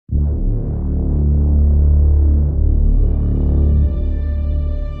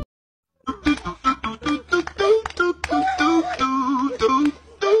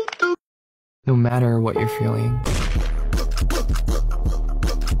matter what you're feeling.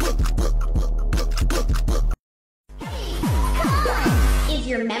 Is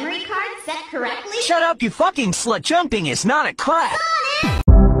your memory card set correctly? Shut up, you fucking slut. Jumping is not a class.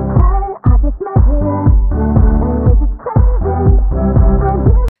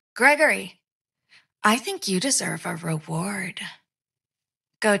 Gregory, I think you deserve a reward.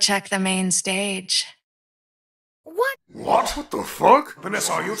 Go check the main stage. What? What the fuck?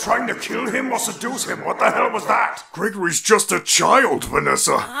 Vanessa, are you trying to kill him or seduce him? What the hell was that? Gregory's just a child,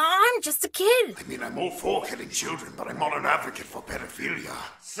 Vanessa. I'm just a kid. I mean, I'm all for killing children, but I'm not an advocate for pedophilia.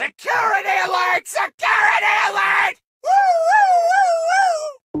 Security alert! Security alert! Woo, woo, woo, woo!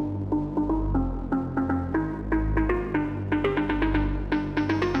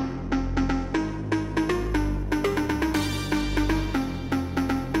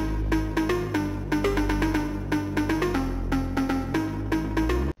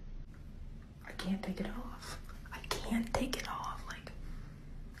 I can't take it off. I can't take it off. Like,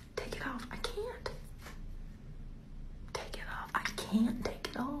 take it off. I can't. Take it off. I can't take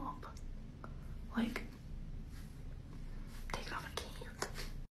it off. Like, take it off. I can't.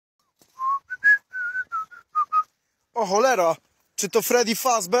 O cholera, czy to Freddy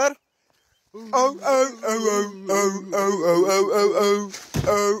Fazbear? O,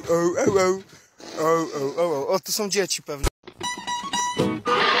 to są dzieci pewnie.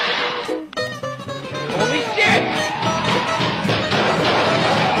 Holy shit!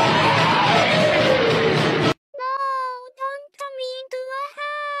 No, don't turn me into a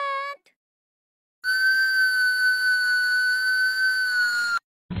hat.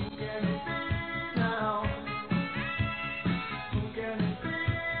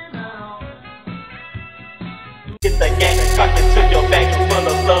 Get the gang and cock it to your back and full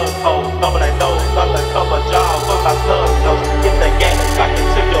of thug hoes. Nobody knows, start to cover jaw for my thug nose. Get the gang and cock it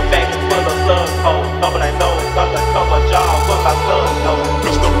to your back and full of thug hoes. Nobody knows, start to cover jaw for my thug nose.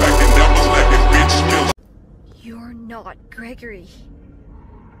 Mr. Backing down was like this bitch skills. You're not Gregory.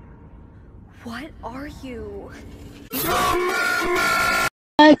 What are you?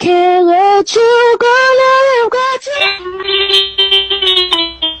 I can't let you go now. I've got you.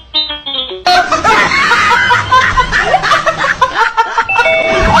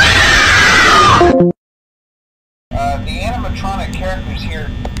 The animatronic characters here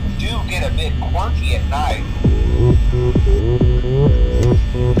do get a bit quirky at night.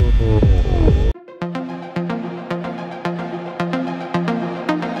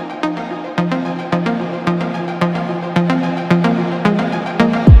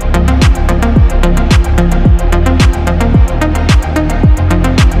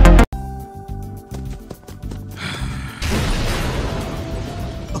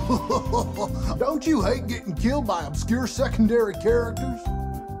 Don't you hate getting killed by obscure secondary characters?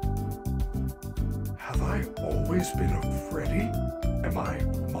 Have I always been a Freddy? Am I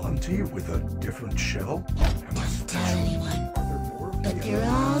Monty with a different shell? Am I Don't tell anyone. Are there more of But me? you're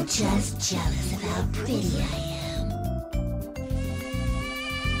all just jealous of how pretty I am.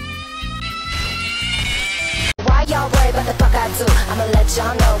 Why y'all worry about the fuck I do? I'ma let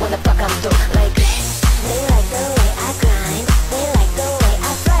y'all know when the fuck I'm through. Like this. They like the way I grind. They like the way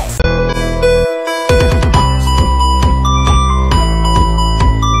I flex.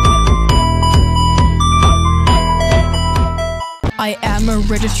 I am a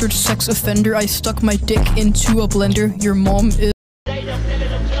registered sex offender. I stuck my dick into a blender. Your mom is.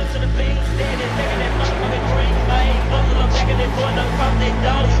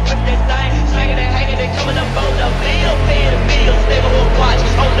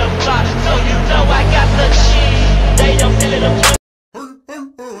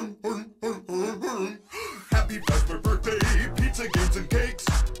 Happy birthday, pizza, games and cakes.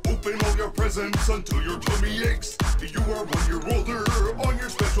 Open all your presents until your tummy aches. You are 1 year older on your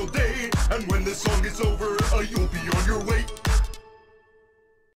special day, and when this song is over, you'll be on your way.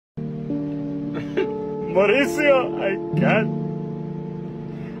 Mauricio,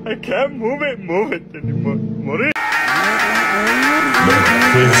 I can't move it anymore. Mauricio.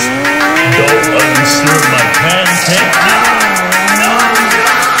 Please don't unscrew my pancake now.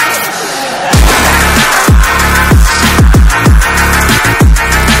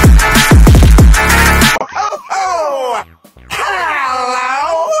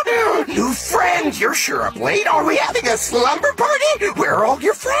 New friends, you're sure up late. Are we having a slumber party? Where are all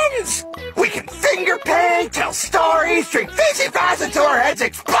your friends? We can finger paint, tell stories, drink fizzy fast until our heads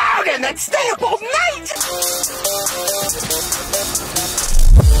explode, and then stay up all night!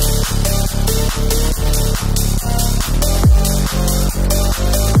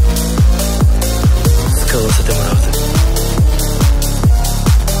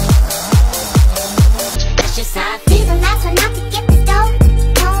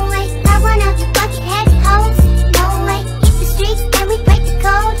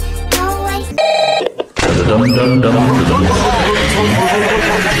 trying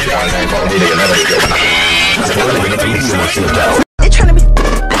to be,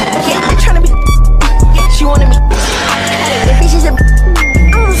 yeah, I'm trying to be, yeah, she wanted me. Bitches are,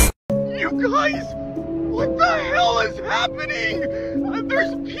 You guys, what the hell is happening?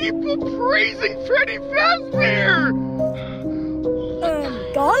 There's people praising Freddy Fazbear!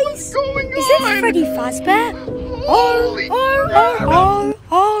 guys, What's going is on? this Freddy Fazbear? Holy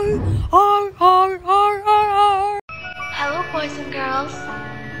Hello, boys and girls.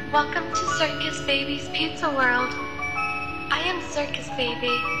 Welcome to Circus Baby's Pizza World. I am Circus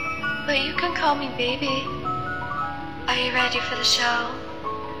Baby, but you can call me Baby. Are you ready for the show?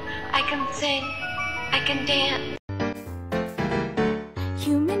 I can sing, I can dance.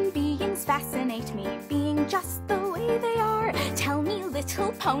 Human beings fascinate me, being just the way they are. Tell me,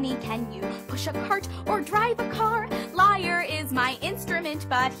 little pony, can you push a cart or drive a car? Lyre is my instrument,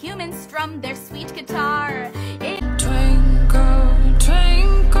 but humans strum their sweet guitar. Twinkle,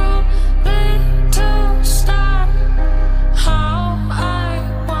 twinkle, little star, how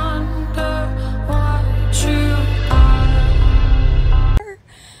I wonder what you are.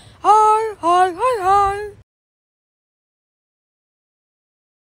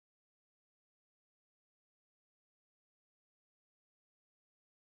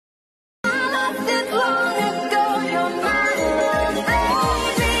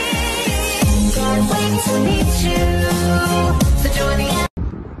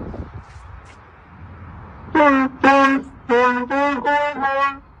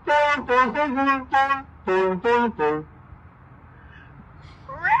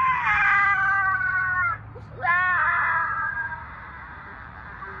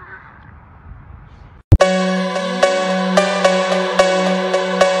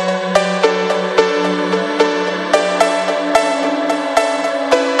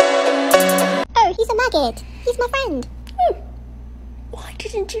 oh, he's a maggot. He's my friend. Why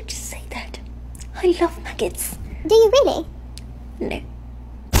didn't you just say that? I love maggots. Do you really? No.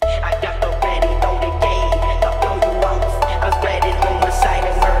 I got the ready, throw the game, I'll blow you off. I'm spreading homicide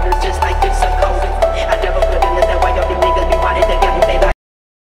and murders just like this a code. I never put in that white up the niggas be wanted to get me they like.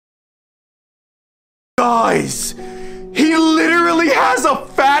 Guys, he literally has a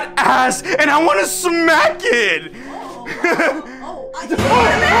fat ass and I want to smack it!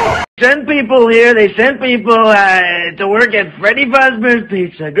 Send people here, they send people to work at Freddy Fazbear's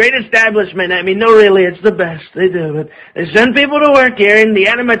Pizza. Great establishment. I mean, no, really, it's the best. They do, but they send people to work here, and the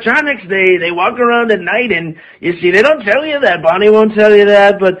animatronics, they walk around at night, and you see, they don't tell you that. Bonnie won't tell you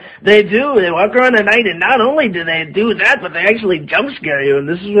that, but they do. They walk around at night, and not only do they do that, but they actually jump scare you, and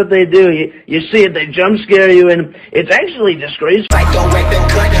this is what they do. You see it, they jump scare you, and it's actually disgraceful. Psycho weapon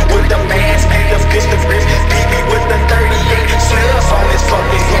cut with the mask made of pistol grips. BB with the 38 slugs on his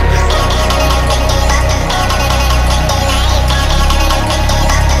fucking hip.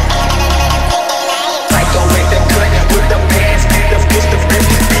 Psycho weapon cut with the mask made of pistol grips.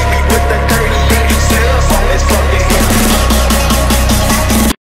 BB with the 38 slugs on his fucking hip.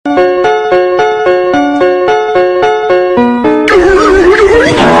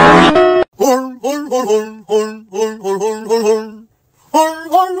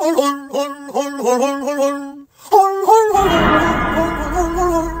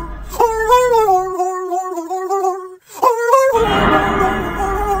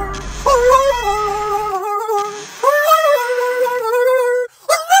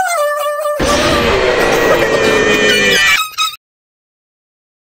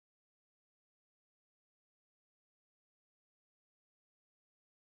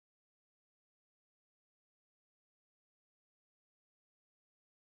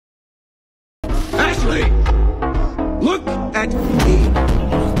 Ashley! Look at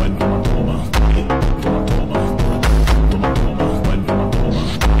me!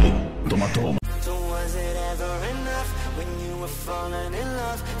 So was it ever enough when you were falling in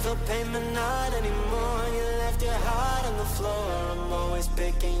love? Felt pain but not anymore. You left your heart on the floor. I'm always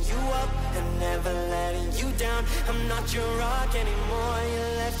picking you up and never letting you down. I'm not your rock anymore. You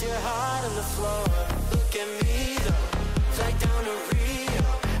left your heart on the floor. Look at me though, fly down to Rio.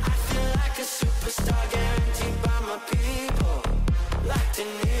 I feel like a superstar guaranteed by my people. Like De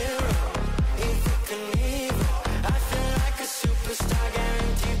Niro, evil Knievel. I feel like a superstar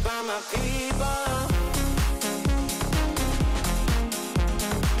guaranteed by my people.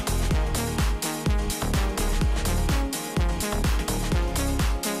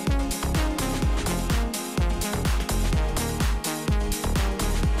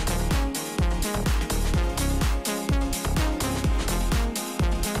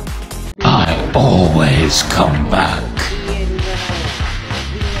 I always come back.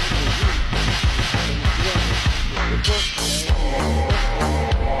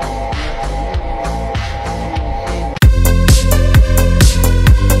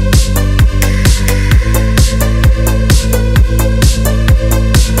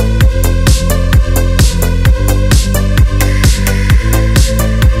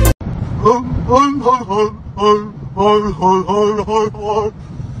 The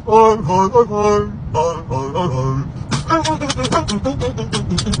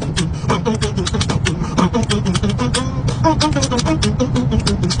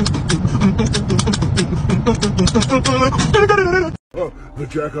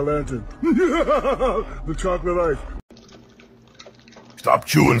jack-o'-lantern. The chocolate ice. Stop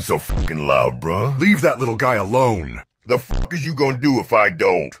chewing so fucking loud, bruh. Leave that little guy alone. The fuck is you gonna do if I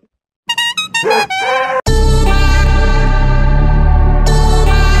don't?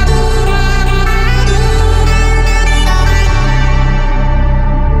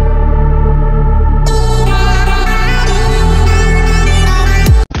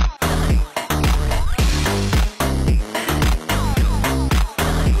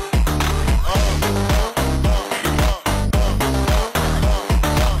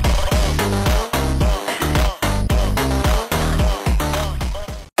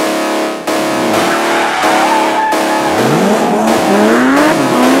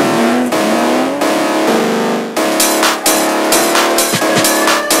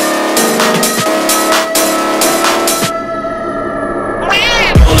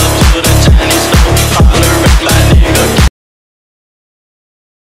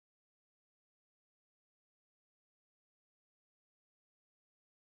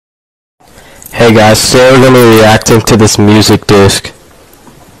 Hey guys, today we're going to be reacting to this music disc.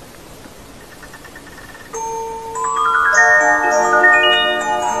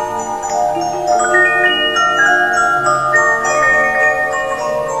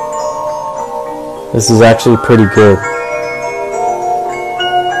 This is actually pretty good.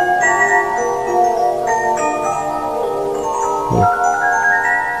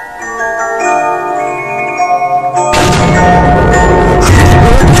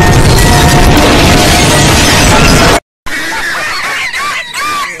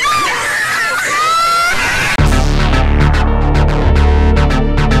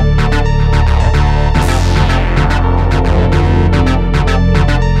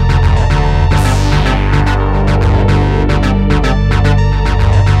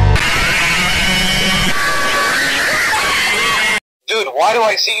 Why do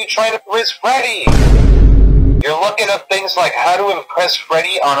I see you trying to impress Freddy? You're looking up things like how to impress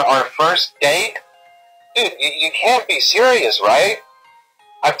Freddy on our first date? Dude, you can't be serious, right?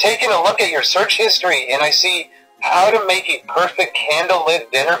 I've taken a look at your search history and I see how to make a perfect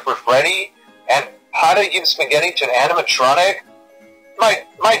candlelit dinner for Freddy and how to give spaghetti to an animatronic.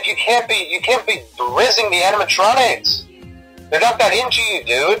 Mike, you can't be rizzing the animatronics. They're not that into you,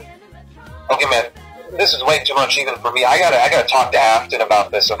 dude. Okay, man. This is way too much even for me. I gotta talk to Afton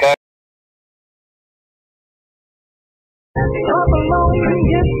about this, okay?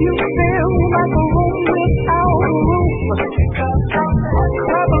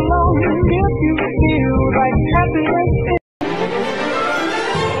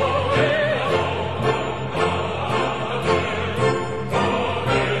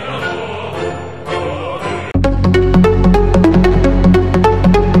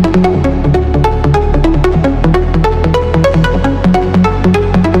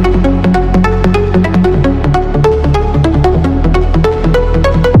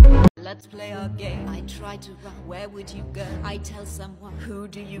 Where would you go? I tell someone, who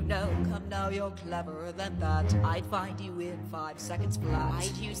do you know? Come now, you're cleverer than that. I'd find you in 5 seconds flat.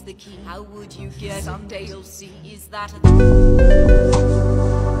 I'd use the key. How would you get? Someday you'll see. Is that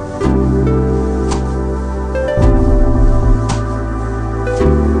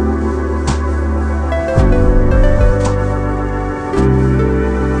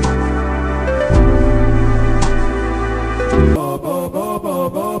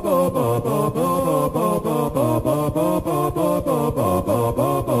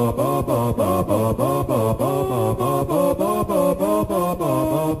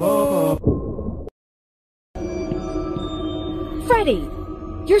Freddy,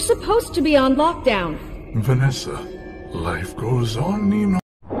 you're supposed to be on lockdown. Vanessa, life goes on, you know.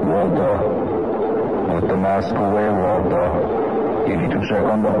 Walter, put the mask away, Walter. You need to check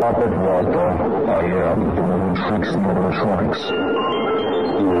on the puppet, Walter. I am the one who tricks the animatronics.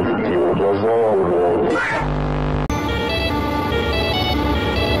 You've killed us all, Walter.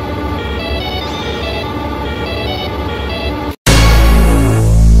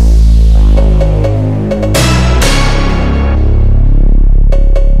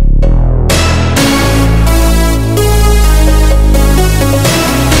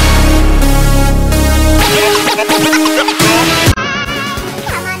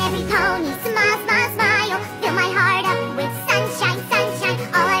 Fill my heart up with sunshine, sunshine.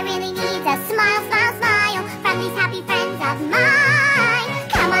 All I really need is a smile, smile, smile.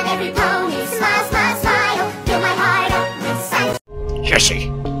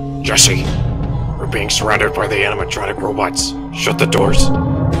 Jesse, we're being surrounded by the animatronic robots. Shut the doors.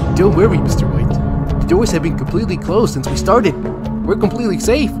 Don't worry, Mr. White. The doors have been completely closed since we started. We're completely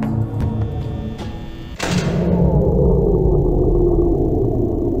safe.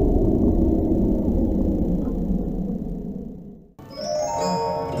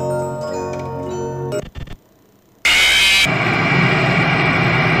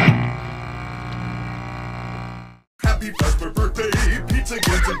 Happy Fazbear birthday, pizza,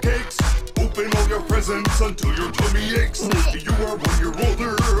 games, and cakes. Open all your presents until your tummy aches. You are 1 year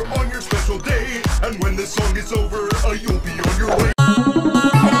older on your special day, and when this song is over, you'll be on your way.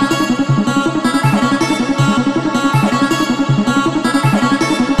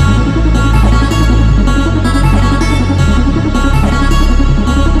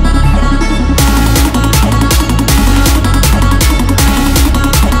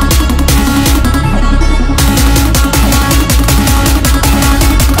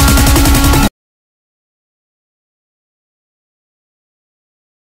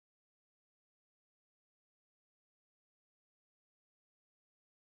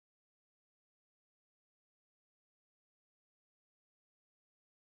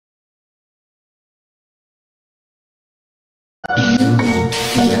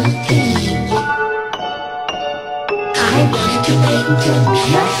 I wanted to wait until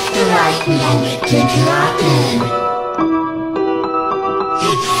just the right moment to drop in.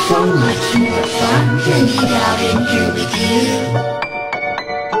 It's so much more fun to eat out in here with you.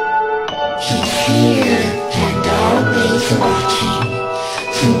 He's here and always watching.